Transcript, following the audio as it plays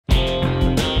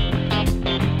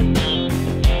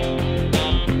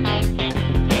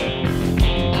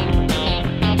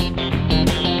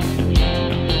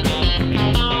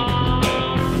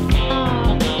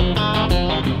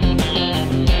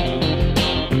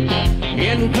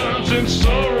in constant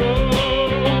sorrow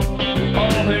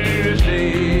all his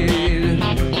days.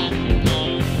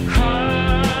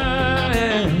 I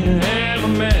am a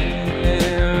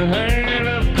man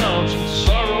of constant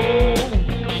sorrow.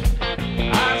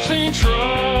 I've seen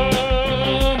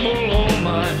trouble all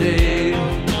my days.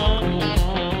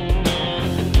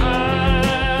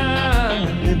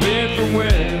 I've been from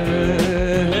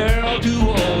well to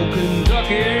old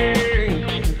Kentucky,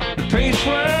 the place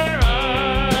where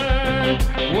I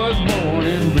was born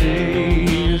and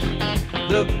raised,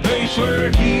 the place where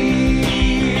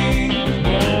he was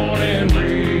born and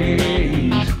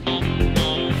raised.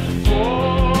 For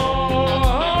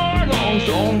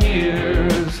long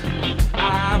years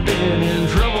I've been in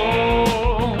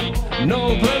trouble,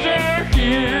 no place